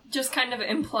 yeah, just kind of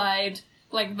implied,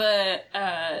 like, the,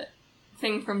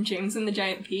 thing from James and the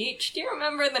Giant Peach. Do you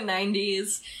remember the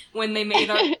 90s when they made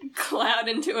our cloud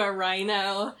into a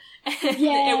rhino? And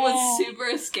yeah. It was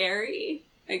super scary.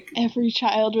 Like, every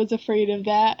child was afraid of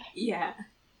that. Yeah.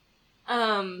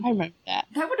 I remember that.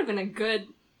 That would have been a good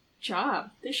job.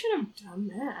 They should have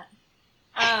done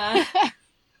that.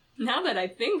 Now that I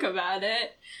think about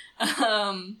it.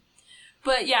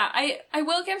 But yeah, I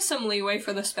will give some leeway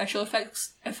for the special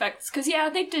effects, because yeah,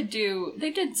 they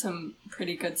did some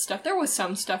pretty good stuff. There was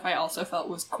some stuff I also felt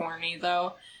was corny,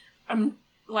 though.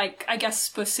 Like, I guess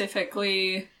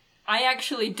specifically, I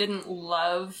actually didn't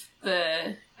love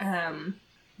the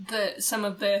some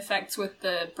of the effects with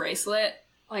the bracelet.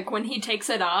 Like, when he takes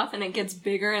it off and it gets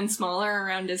bigger and smaller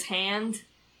around his hand.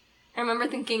 I remember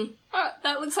thinking, oh,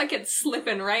 that looks like it's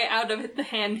slipping right out of the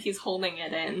hand he's holding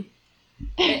it in.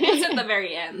 It's at the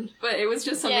very end, but it was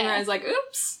just something where I was like,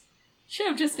 oops, should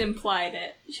have just implied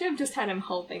it. Should have just had him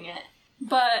holding it.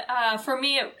 But for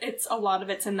me, it's a lot of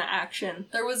it's in the action.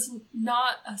 There was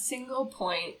not a single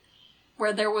point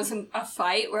where there wasn't a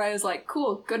fight where I was like,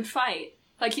 cool, good fight.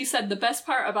 Like you said, the best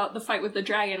part about the fight with the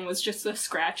dragon was just the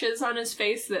scratches on his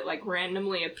face that, like,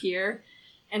 randomly appear.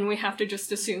 And we have to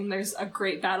just assume there's a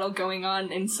great battle going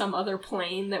on in some other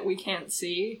plane that we can't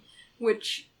see,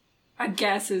 which I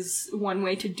guess is one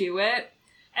way to do it.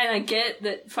 And I get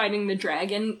that fighting the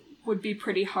dragon would be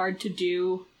pretty hard to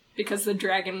do because the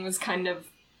dragon was kind of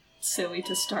silly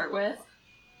to start with.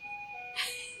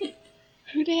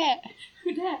 Who dat?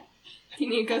 Who dat? Do you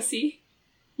need to go see?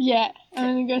 Yeah,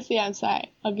 I'm gonna go see outside.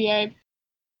 I'll be right.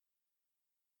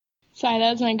 Sorry,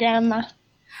 that was my grandma.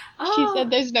 Oh. She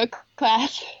said there's no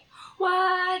class.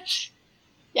 What?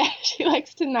 Yeah, she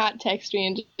likes to not text me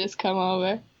and just come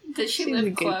over. Does she She's live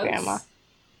a good close? Grandma.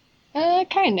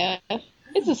 Kind of.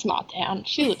 It's a small town.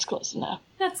 She lives close enough.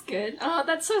 That's good. Oh,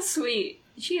 that's so sweet.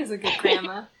 She is a good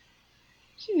grandma.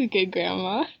 She's a good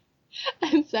grandma.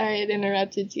 I'm sorry it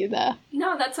interrupted you, though.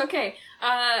 No, that's okay.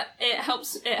 It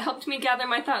helped me gather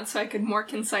my thoughts so I could more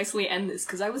concisely end this,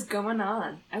 because I was going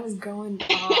on.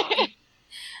 Okay,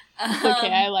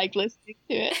 I like listening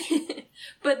to it.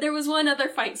 But there was one other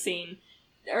fight scene,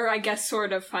 or I guess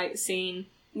sort of fight scene,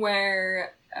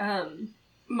 where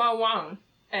Ma Wang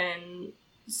and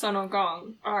Sun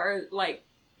Gong are, like,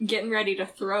 getting ready to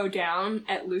throw down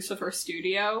at Lucifer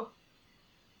Studio,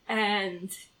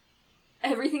 and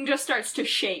everything just starts to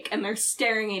shake, and they're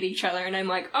staring at each other, and I'm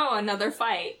like, oh, another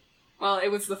fight. Well, it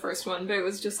was the first one, but it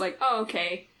was just like, oh,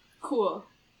 okay, cool.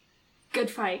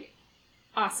 Good fight.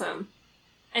 Awesome.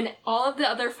 And all of the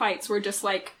other fights were just,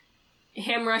 like,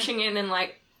 him rushing in and,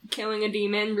 like, killing a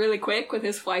demon really quick with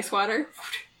his fly swatter.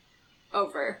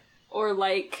 Over. Or,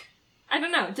 like, I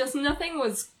don't know, just nothing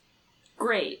was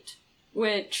great,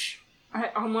 which I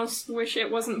almost wish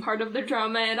it wasn't part of the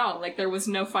drama at all. Like, there was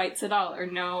no fights at all, or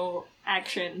no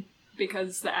action,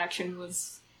 because the action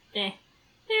was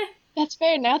That's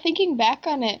fair. Now thinking back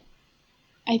on it,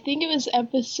 I think it was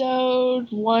episode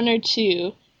 1 or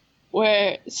 2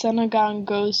 where Senegang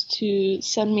goes to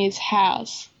Sunmi's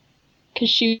house because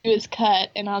she was cut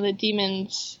and all the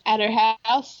demons at her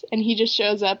house, and he just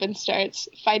shows up and starts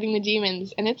fighting the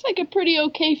demons, and it's like a pretty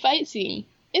okay fight scene.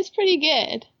 It's pretty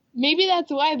good. Maybe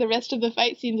that's why the rest of the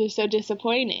fight scenes are so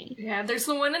disappointing. Yeah, there's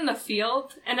the one in the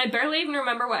field, and I barely even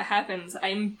remember what happens.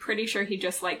 I'm pretty sure he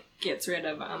just, like, gets rid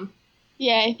of them.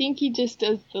 Yeah, I think he just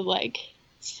does the, like,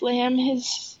 slam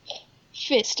his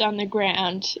fist on the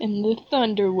ground, and the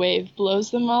thunder wave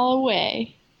blows them all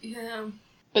away. Yeah.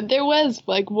 But there was,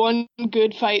 like, one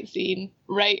good fight scene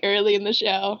right early in the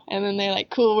show, and then they're like,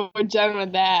 cool, we're done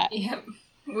with that. Yep.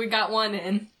 We got one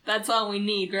in. That's all we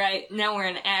need, right? Now we're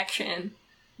in action.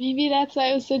 Maybe that's why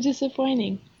it was so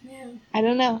disappointing. Yeah. I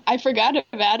don't know. I forgot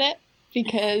about it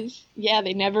because, yeah,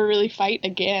 they never really fight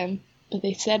again. But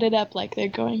they set it up like they're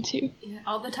going to. Yeah,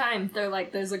 all the time. They're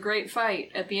like, there's a great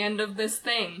fight at the end of this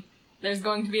thing. There's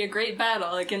going to be a great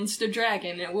battle against a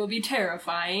dragon. It will be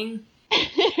terrifying.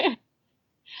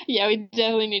 Yeah, we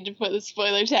definitely need to put the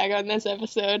spoiler tag on this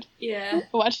episode. Yeah.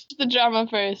 Watch the drama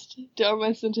first. Don't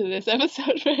listen to this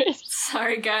episode first.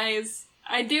 Sorry, guys.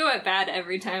 I do it bad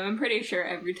every time. I'm pretty sure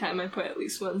every time I put at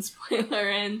least one spoiler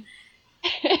in.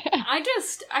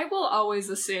 I will always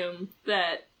assume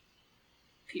that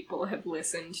people have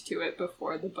listened to it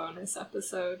before the bonus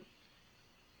episode.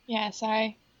 Yeah,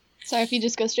 sorry. Sorry if you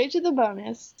just go straight to the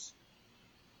bonus.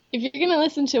 If you're gonna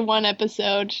listen to one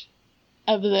episode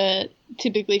of the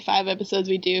typically 5 episodes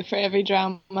we do for every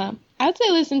drama, I'd say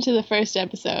listen to the first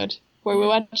episode, where we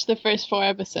watch the first 4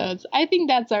 episodes. I think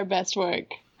that's our best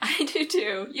work. I do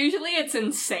too. Usually it's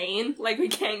insane. Like, we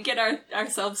can't get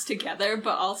ourselves together,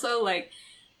 but also, like,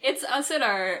 it's us at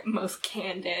our most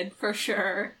candid, for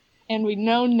sure. And we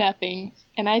know nothing,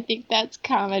 and I think that's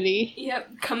comedy.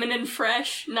 Yep, coming in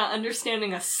fresh, not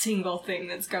understanding a single thing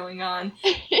that's going on,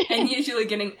 and usually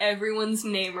getting everyone's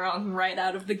name wrong right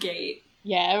out of the gate.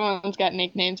 Yeah, everyone's got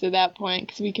nicknames at that point,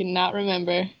 because we cannot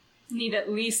remember. Need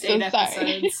at least 8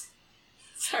 episodes.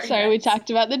 Sorry, we talked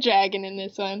about the dragon in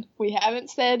this one. We haven't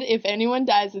said if anyone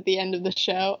dies at the end of the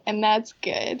show, and that's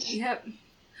good. Yep.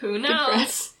 Who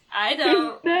knows? I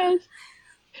don't. Who knows?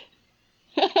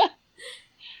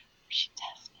 She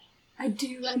does know. I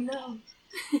do, I know.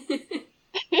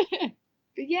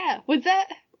 But yeah, was that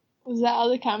all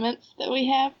the comments that we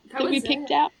have that we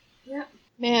picked out? Yeah.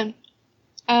 Man.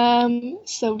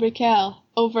 So Raquel,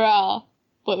 overall,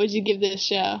 what would you give this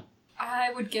show?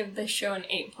 I would give this show an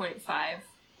 8.5.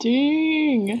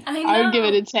 Dang. I know. I would give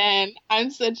it a 10.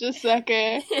 I'm such a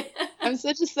sucker. I'm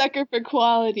such a sucker for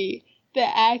quality. The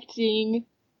acting,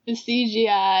 the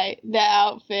CGI, the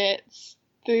outfits,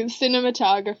 the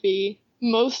cinematography,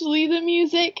 mostly the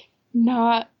music.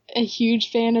 Not a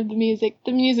huge fan of the music.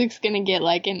 The music's gonna get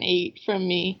like an 8 from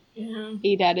me. Yeah.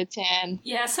 8 out of 10.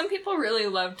 Yeah, some people really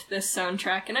loved this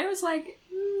soundtrack, and I was like,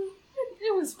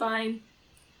 it was fine.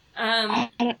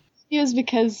 I don't. It was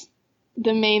because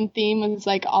the main theme was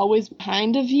like always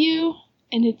behind of you,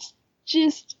 and it's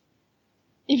just,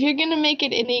 if you're gonna make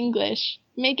it in English,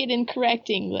 make it in correct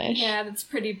English. Yeah, that's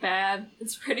pretty bad.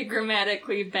 It's pretty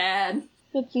grammatically bad.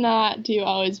 Let's not do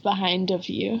always behind of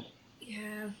you.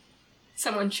 Yeah.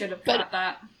 Someone should have got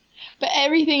that. But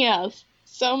everything else,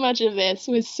 so much of this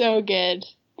was so good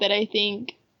that I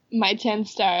think my 10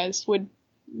 stars would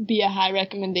be a high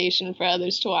recommendation for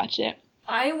others to watch it.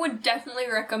 I would definitely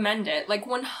recommend it. Like,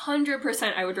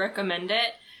 100% I would recommend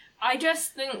it. I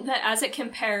just think that as it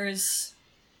compares...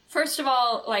 First of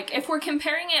all, like, if we're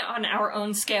comparing it on our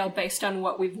own scale based on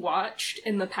what we've watched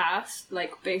in the past,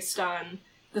 like, based on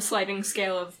the sliding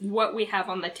scale of what we have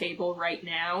on the table right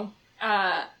now,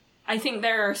 I think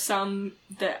there are some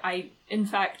that in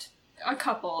fact, a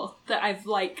couple that I've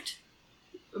liked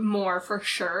more for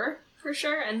sure,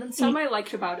 and then some I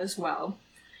liked about as well.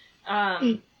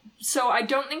 So I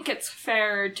don't think it's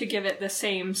fair to give it the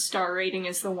same star rating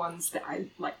as the ones that I,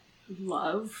 like,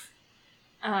 love.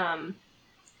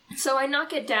 So I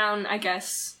knock it down, I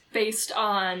guess, based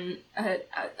on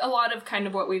a lot of kind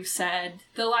of what we've said.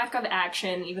 The lack of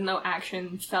action, even though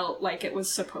action felt like it was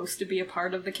supposed to be a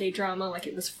part of the K-drama, like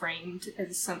it was framed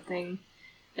as something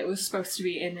that was supposed to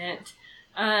be in it.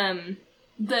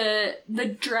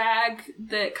 The drag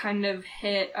that kind of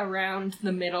hit around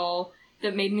the middle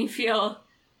that made me feel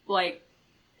like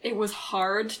it was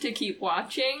hard to keep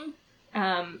watching.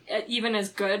 Even as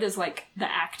good as, like, the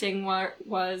acting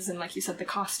was, and like you said, the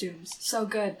costumes, so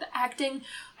good. The acting,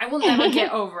 I will never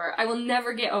get over. I will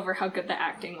never get over how good the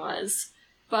acting was.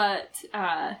 But,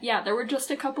 yeah, there were just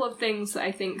a couple of things that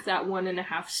I think that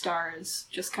 1.5 stars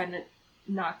just kind of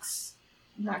knocks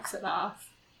knocks it off.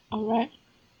 All right.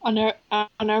 On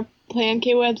our Play on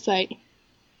K website,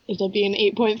 it'll be an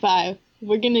 8.5.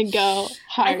 We're gonna go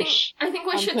harsh. I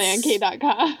think we should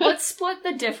PlayOnK.com. Let's split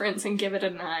the difference and give it a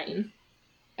 9.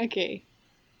 Okay.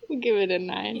 We'll give it a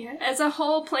 9. Yeah. As a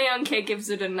whole, Play on K gives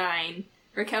it a 9.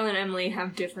 Raquel and Emily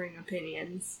have differing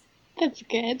opinions. That's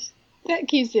good. That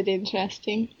keeps it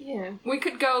interesting. Yeah. We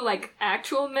could go, like,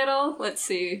 actual middle. Let's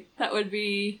see. That would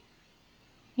be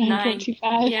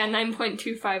 9.25. Yeah,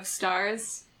 9.25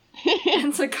 stars.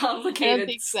 It's a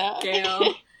complicated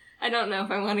scale. I don't know if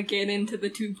I want to get into the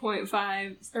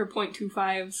 2.5s or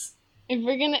 0.25s. If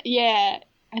we're gonna, I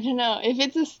don't know. If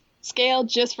it's a scale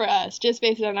just for us, just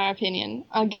based on our opinion,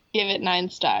 I'll give it 9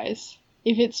 stars.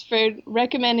 If it's for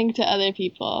recommending to other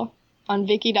people on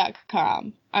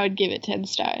Viki.com, I would give it 10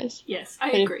 stars. Yes, I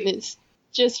agree. If it's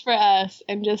just for us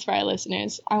and just for our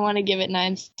listeners, I want to give it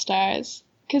 9 stars.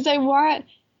 Because I want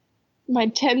my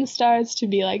 10 stars to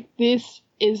be like, this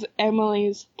is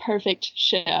Emily's perfect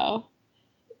show.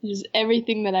 It is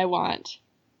everything that I want.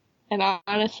 And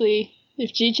honestly,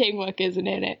 if Ji Chang-wook isn't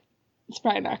in it, it's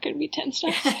probably not going to be 10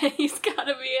 stars. He's got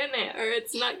to be in it, or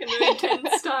it's not going to be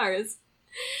 10 stars.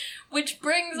 Which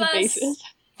brings us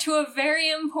to a very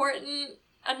important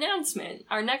announcement.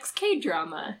 Our next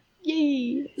K-drama.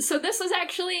 Yay! So this is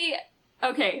actually...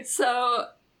 Okay, so...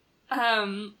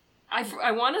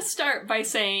 I want to start by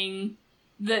saying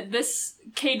that this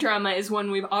K-drama is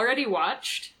one we've already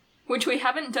watched, which we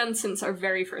haven't done since our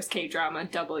very first K-drama,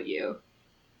 W,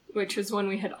 which was one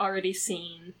we had already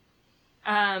seen.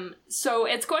 So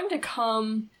it's going to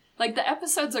come... Like, the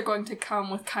episodes are going to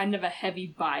come with kind of a heavy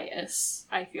bias,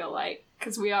 I feel like,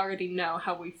 because we already know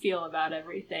how we feel about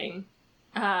everything.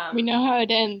 We know how it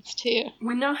ends, too.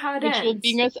 We know how it ends. Which will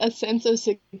bring us a sense of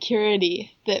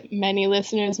security that many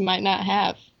listeners might not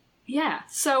have. Yeah,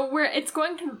 so it's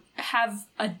going to have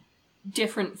a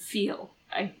different feel,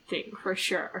 I think, for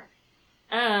sure.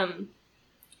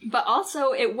 But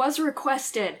also, it was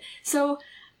requested, so...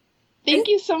 Thank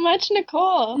you so much,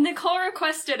 Nicole. Nicole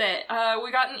requested it.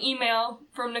 We got an email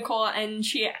from Nicole, and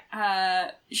she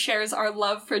shares our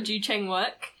love for Ji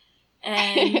Chang-wook,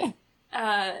 and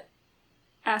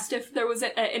asked if there was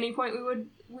at any point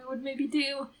we would maybe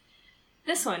do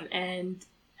this one, and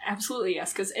absolutely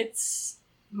yes, because it's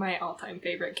my all-time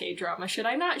favorite K-drama. Should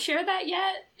I not share that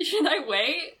yet? Should I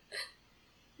wait?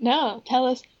 No, tell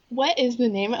us. What is the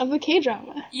name of the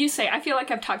K-drama? You say. I feel like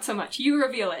I've talked so much. You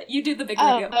reveal it. You do the big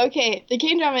reveal. Oh, okay. The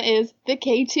K-drama is The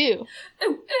K2. Ooh,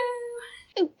 ooh.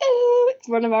 Ooh, ooh. It's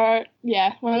one of our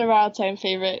all-time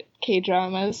favorite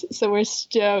K-dramas, so we're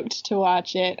stoked to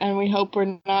watch it, and we hope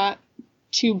we're not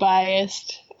too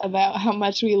biased about how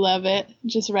much we love it,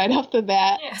 just right off the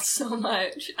bat. Yeah, so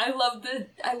much. I love the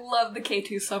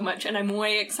K2 so much, and I'm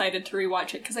way excited to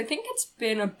rewatch it, because I think it's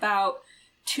been about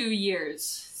 2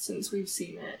 years since we've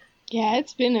seen it. Yeah,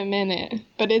 it's been a minute,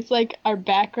 but it's like our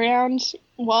background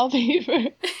wallpaper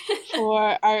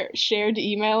for our shared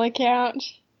email account.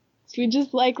 So we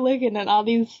just like looking at all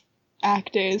these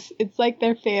actors. It's like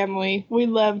their family. We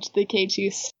loved the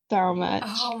K2 so much.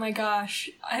 Oh my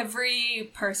gosh. Every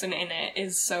person in it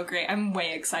is so great. I'm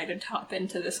way excited to hop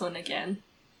into this one again.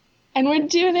 And we're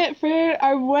doing it for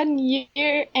our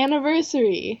 1-year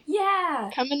anniversary.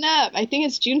 Yeah! Coming up. I think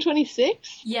it's June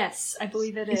 26th? Yes, I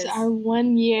believe it is. It's our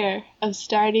 1 year of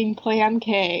starting Play on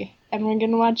K. And we're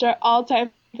going to watch our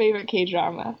all-time favorite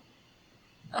K-drama.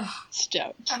 Ugh,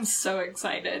 stoked. I'm so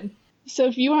excited. So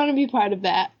if you want to be part of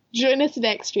that, join us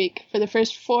next week for the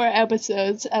first 4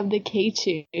 episodes of the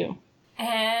K2.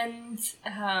 And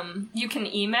you can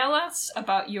email us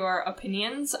about your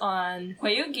opinions on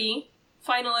Hwayugi.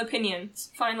 Final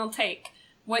opinions, final take.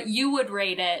 What you would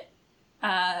rate it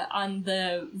on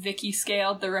the Viki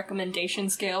scale, the recommendation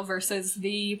scale, versus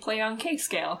the Play on K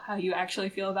scale. How you actually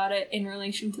feel about it in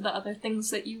relation to the other things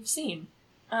that you've seen.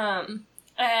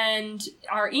 And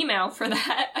our email for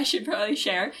that, I should probably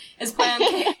share, is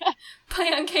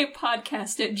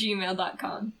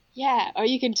playonkpodcast@gmail.com. Yeah, or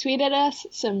you can tweet at us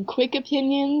some quick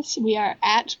opinions. We are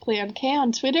at PlayOnK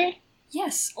on Twitter.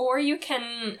 Yes, or you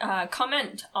can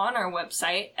comment on our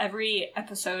website. Every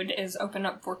episode is open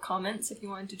up for comments if you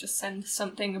want to just send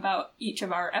something about each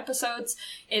of our episodes.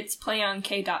 It's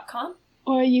playonk.com.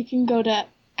 Or you can go to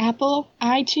Apple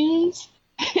iTunes.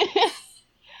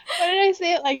 Why did I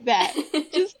say it like that?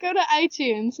 Just go to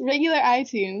iTunes, regular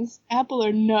iTunes, Apple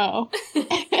or no,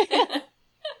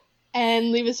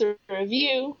 and leave us a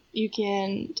review. You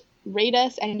can rate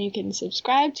us and you can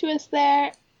subscribe to us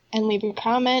there and leave a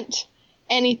comment.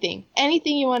 Anything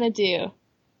you want to do.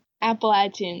 Apple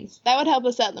iTunes. That would help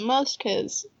us out the most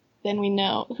because then we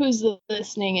know who's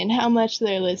listening and how much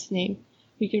they're listening.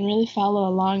 we can really follow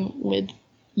along with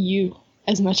you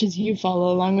as much as you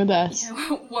follow along with us.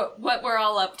 Yeah, what we're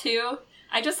all up to.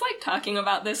 I just like talking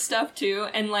about this stuff too,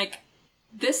 and like,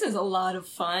 this is a lot of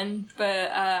fun,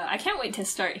 but I can't wait to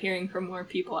start hearing from more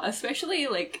people, especially,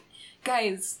 like,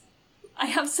 guys, I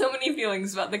have so many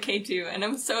feelings about the K2, and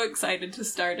I'm so excited to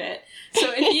start it.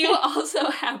 So if you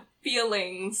also have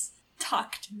feelings,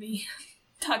 talk to me.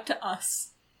 Talk to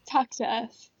us. Talk to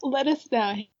us. Let us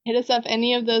know. Hit us up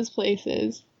any of those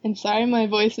places. And sorry my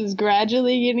voice is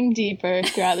gradually getting deeper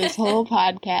throughout this whole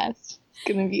podcast. It's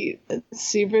gonna be a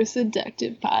super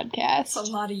seductive podcast. It's a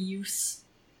lot of use.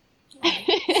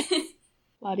 A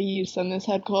lot of use on this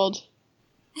head cold.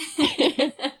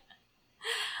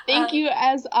 Thank you,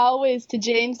 as always, to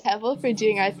James Hevel for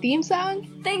doing our theme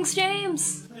song. Thanks,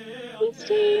 James! Thanks,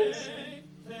 James.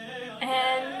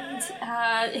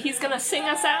 And he's gonna sing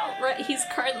us out, right? He's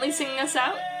currently singing us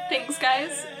out. Thanks,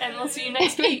 guys, and we'll see you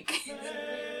next week.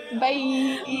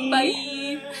 Bye.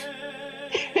 Bye.